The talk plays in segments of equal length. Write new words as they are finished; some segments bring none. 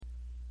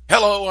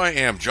Hello, I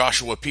am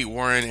Joshua P.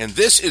 Warren, and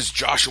this is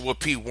Joshua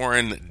P.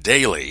 Warren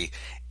Daily.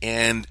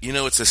 And,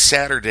 it's a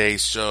Saturday,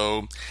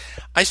 so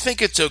I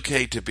think it's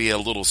okay to be a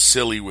little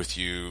silly with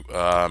you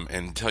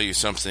and tell you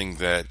something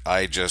that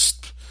I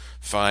just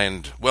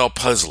find,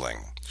 puzzling.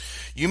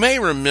 You may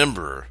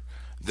remember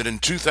that in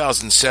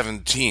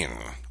 2017,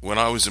 when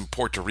I was in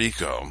Puerto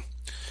Rico,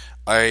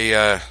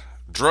 I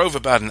drove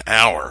about an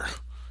hour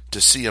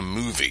to see a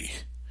movie.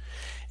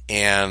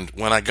 And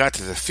when I got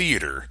to the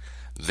theater,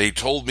 they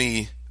told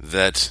me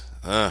that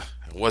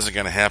it wasn't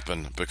going to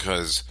happen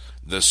because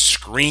the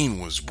screen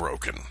was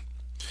broken.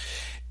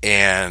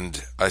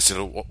 And I said,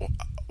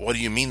 what do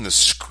you mean the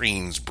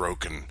screen's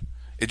broken?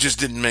 It just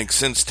didn't make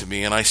sense to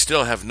me, and I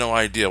still have no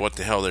idea what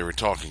the hell they were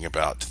talking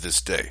about to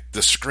this day.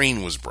 The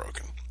screen was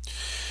broken.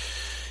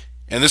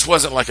 And this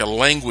wasn't like a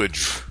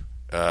language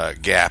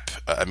gap.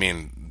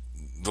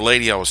 The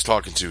lady I was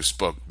talking to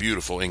spoke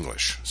beautiful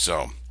English,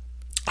 so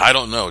I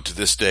don't know to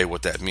this day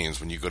what that means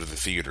when you go to the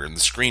theater and the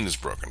screen is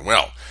broken.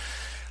 Well,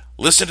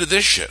 listen to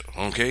this shit,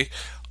 okay?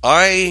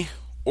 I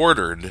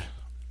ordered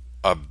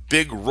a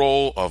big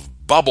roll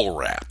of bubble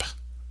wrap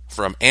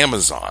from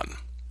Amazon.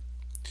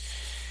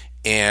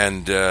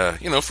 And,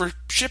 for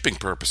shipping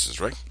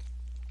purposes, right?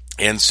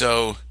 And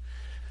so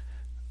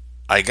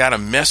I got a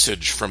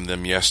message from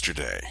them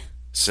yesterday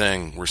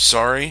saying, we're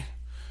sorry,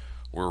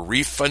 we're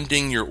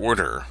refunding your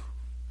order,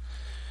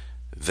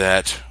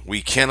 that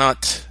we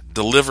cannot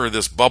deliver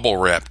this bubble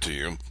wrap to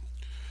you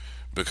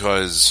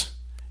because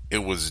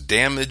it was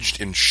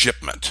damaged in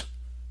shipment.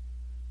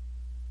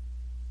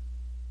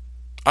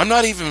 I'm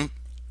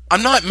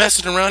not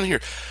messing around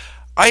here.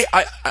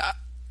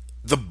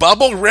 The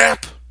bubble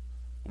wrap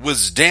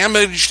was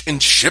damaged in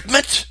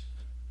shipment?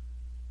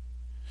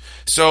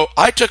 So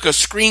I took a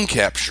screen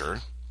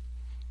capture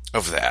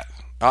of that.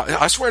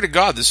 I swear to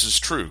God, this is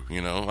true,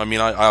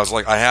 I was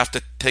like, I have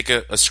to take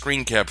a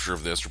screen capture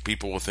of this or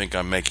people will think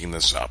I'm making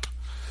this up.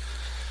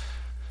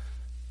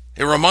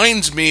 It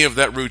reminds me of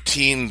that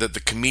routine that the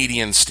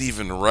comedian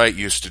Stephen Wright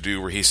used to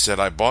do where he said,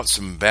 I bought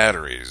some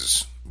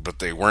batteries, but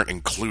they weren't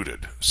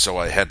included, so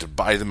I had to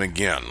buy them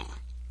again.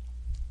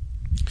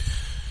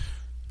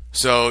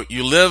 So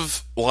you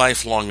live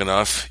life long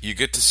enough, you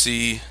get to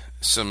see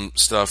some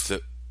stuff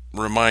that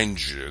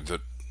reminds you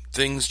that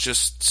things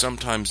just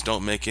sometimes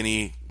don't make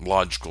any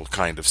logical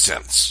kind of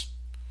sense.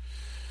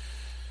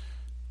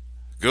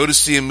 Go to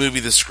see a movie,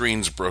 the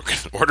screen's broken.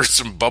 Order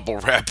some bubble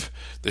wrap,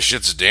 the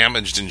shit's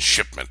damaged in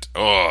shipment.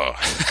 Oh.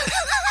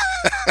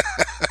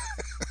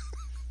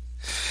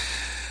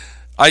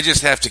 I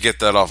just have to get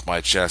that off my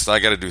chest. I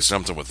got to do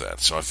something with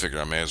that, so I figure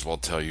I may as well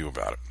tell you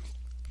about it.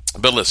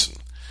 But listen,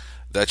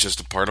 that's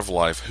just a part of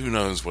life. Who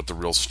knows what the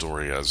real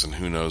story is, and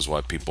who knows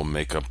why people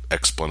make up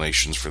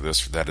explanations for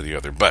this, or that, or the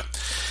other. But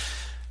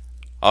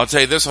I'll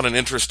tell you this on an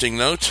interesting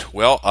note.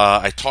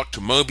 I talked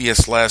to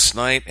Mobius last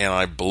night, and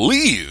I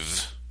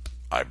believe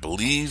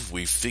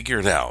we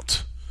figured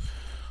out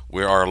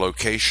where our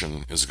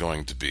location is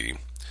going to be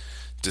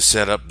to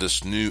set up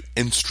this new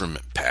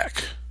instrument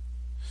pack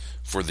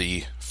for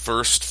the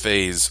first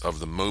phase of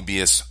the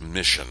Mobius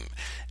mission.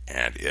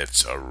 And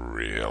it's a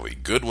really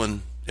good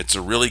one.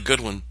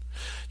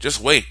 Just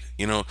wait.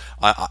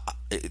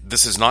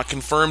 This is not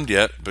confirmed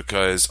yet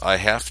because I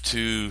have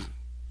to...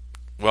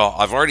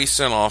 I've already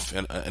sent off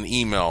an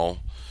email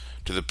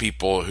to the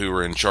people who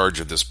are in charge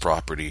of this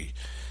property,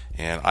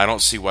 and I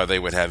don't see why they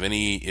would have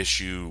any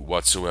issue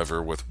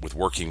whatsoever with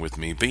working with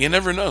me, but you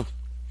never know.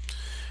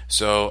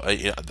 So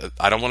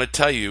I don't want to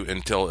tell you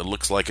until it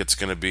looks like it's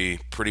going to be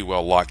pretty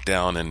well locked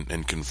down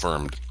and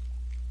confirmed.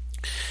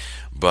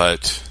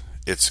 But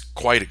it's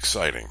quite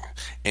exciting.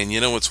 And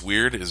what's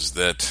weird is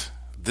that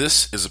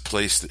this is a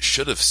place that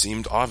should have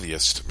seemed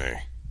obvious to me.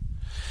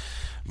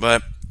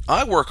 But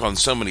I work on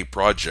so many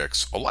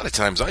projects, a lot of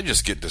times I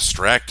just get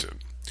distracted.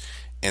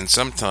 And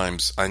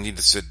sometimes I need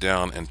to sit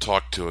down and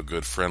talk to a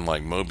good friend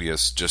like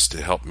Mobius just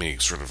to help me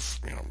sort of,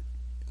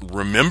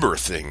 remember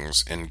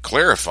things and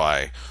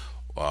clarify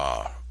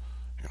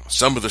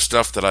some of the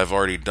stuff that I've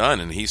already done.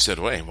 And he said,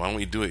 wait, why don't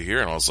we do it here?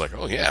 And I was like,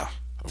 oh yeah,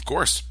 of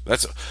course.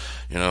 That's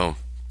a,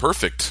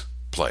 perfect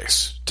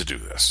place to do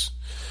this.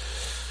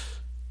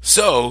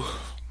 So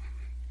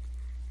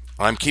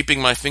I'm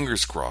keeping my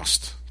fingers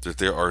crossed that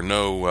there are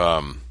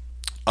no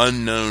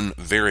unknown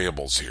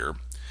variables here.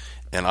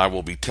 And I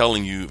will be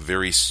telling you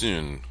very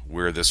soon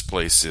where this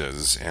place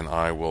is. And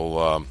I'm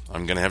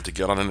going to have to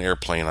get on an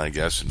airplane, I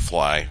guess, and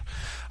fly.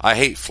 I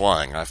hate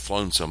flying. I've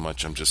flown so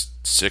much, I'm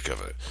just sick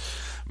of it.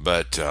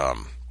 But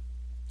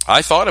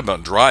I thought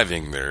about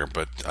driving there,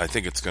 but I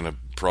think it's going to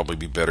probably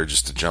be better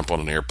just to jump on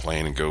an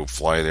airplane and go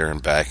fly there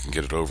and back and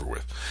get it over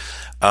with.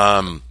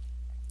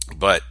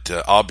 But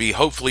I'll be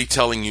hopefully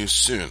telling you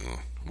soon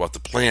what the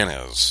plan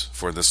is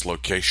for this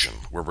location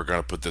where we're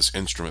going to put this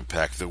instrument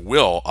pack that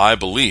will, I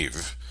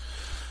believe,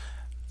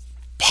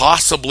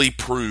 possibly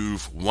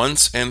prove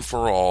once and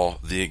for all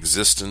the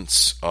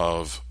existence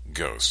of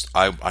ghosts.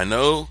 I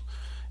know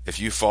if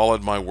you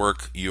followed my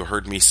work, you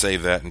heard me say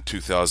that in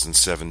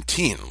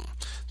 2017,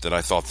 that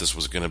I thought this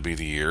was going to be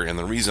the year. And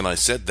the reason I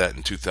said that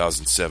in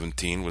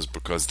 2017 was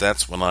because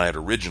that's when I had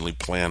originally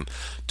planned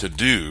to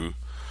do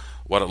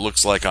what it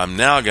looks like I'm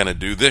now going to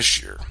do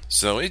this year.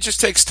 So it just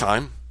takes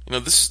time.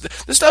 This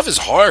stuff is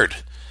hard.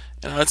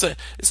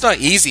 It's not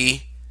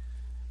easy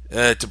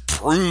to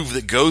prove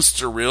that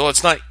ghosts are real.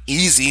 It's not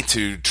easy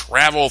to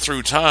travel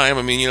through time.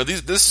 I mean,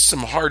 this is some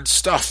hard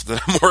stuff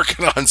that I'm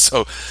working on.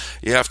 So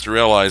you have to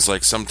realize,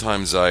 like,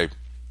 sometimes I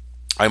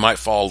might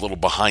fall a little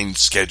behind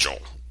schedule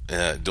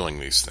doing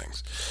these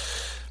things.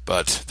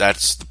 But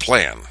that's the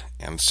plan.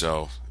 And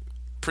so,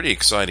 pretty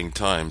exciting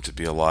time to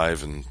be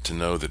alive and to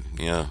know that,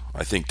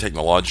 I think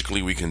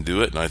technologically we can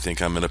do it, and I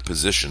think I'm in a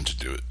position to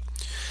do it.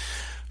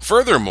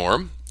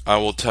 Furthermore, I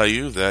will tell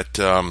you that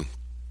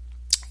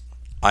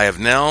I have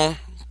now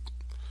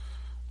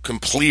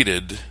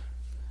completed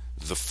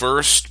the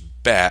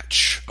first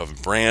batch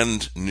of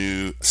brand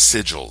new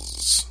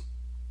sigils.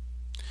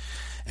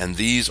 And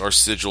these are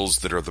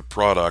sigils that are the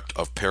product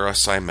of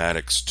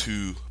Paracymatics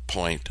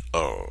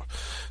 2.0.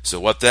 So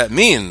what that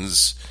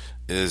means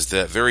is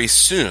that very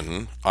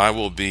soon I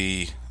will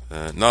be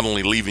not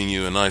only leaving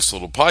you a nice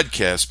little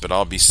podcast, but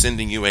I'll be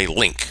sending you a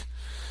link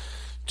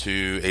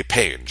to a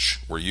page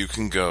where you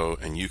can go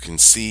and you can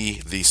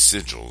see these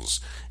sigils,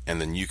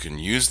 and then you can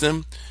use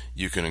them.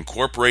 You can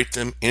incorporate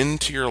them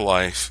into your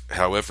life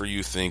however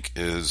you think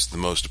is the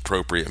most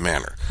appropriate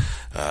manner.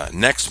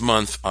 Next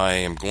month I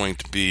am going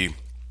to be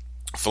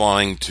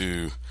flying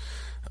to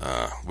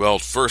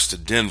first to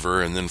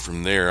Denver, and then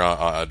from there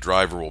a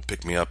driver will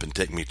pick me up and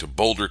take me to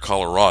Boulder,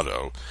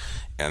 Colorado,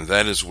 and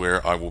that is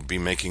where I will be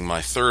making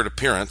my third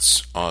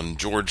appearance on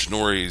George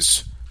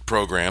Norrie's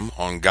program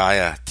on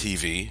Gaia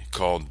TV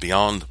called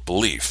Beyond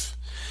Belief.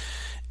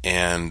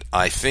 And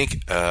I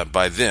think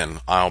by then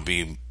I'll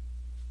be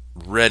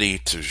ready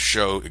to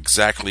show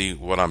exactly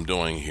what I'm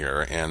doing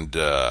here, and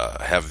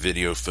have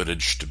video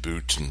footage to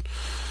boot, and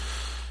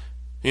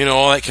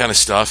all that kind of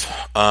stuff.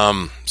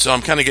 So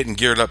I'm kind of getting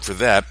geared up for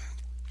that.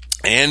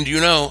 And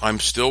I'm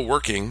still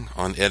working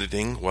on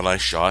editing what I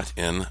shot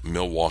in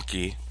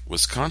Milwaukee,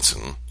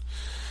 Wisconsin,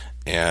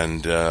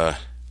 and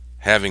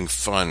having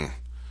fun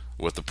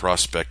with the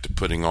prospect of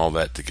putting all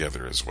that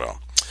together as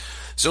well.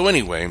 So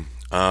anyway,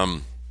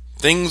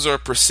 things are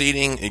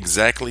proceeding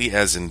exactly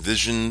as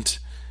envisioned.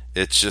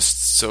 It's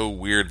just so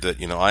weird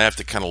that, I have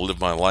to kind of live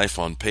my life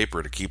on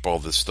paper to keep all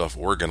this stuff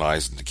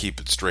organized and to keep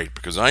it straight,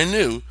 because I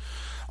knew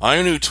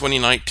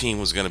 2019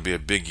 was going to be a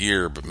big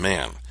year, but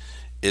man,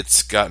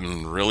 it's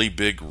gotten really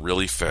big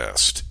really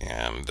fast,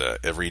 and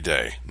every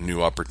day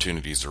new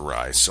opportunities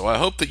arise. So I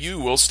hope that you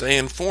will stay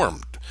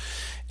informed.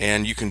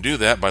 And you can do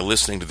that by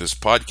listening to this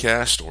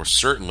podcast, or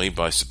certainly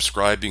by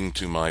subscribing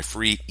to my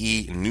free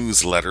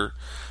e-newsletter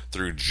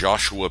through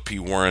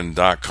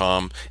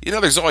joshuapwarren.com.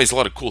 There's always a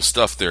lot of cool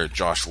stuff there at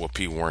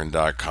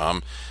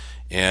joshuapwarren.com.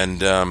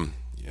 And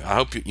I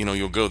hope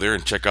you'll go there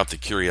and check out the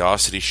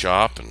Curiosity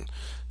Shop and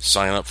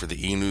sign up for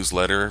the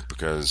e-newsletter,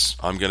 because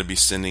I'm going to be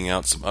sending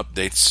out some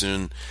updates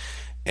soon.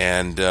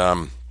 And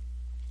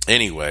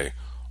anyway,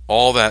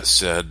 all that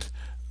said,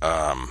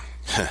 I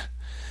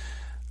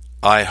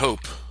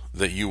hope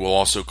that you will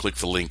also click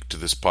the link to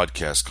this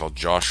podcast called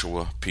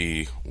Joshua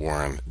P.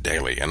 Warren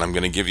Daily. And I'm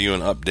going to give you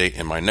an update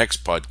in my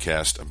next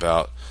podcast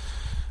about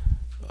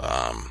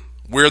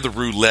where the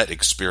roulette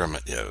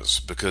experiment is,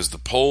 because the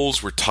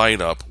polls were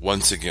tied up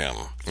once again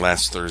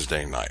last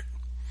Thursday night.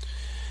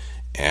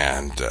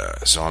 And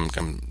so I'm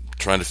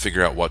trying to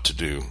figure out what to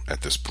do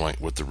at this point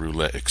with the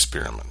roulette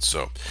experiment.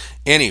 So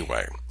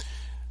anyway,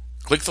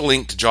 click the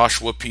link to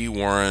Joshua P.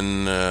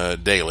 Warren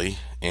Daily,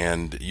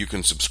 and you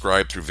can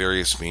subscribe through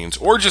various means,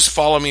 or just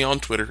follow me on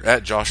Twitter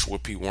at Joshua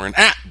P. Warren,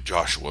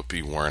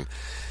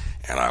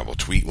 and I will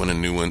tweet when a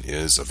new one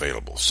is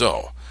available.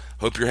 So,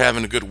 hope you're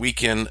having a good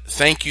weekend.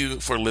 Thank you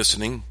for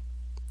listening.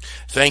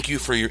 Thank you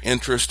for your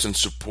interest and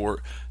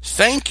support.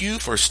 Thank you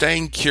for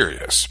staying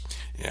curious.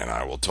 And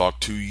I will talk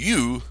to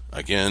you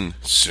again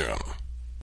soon.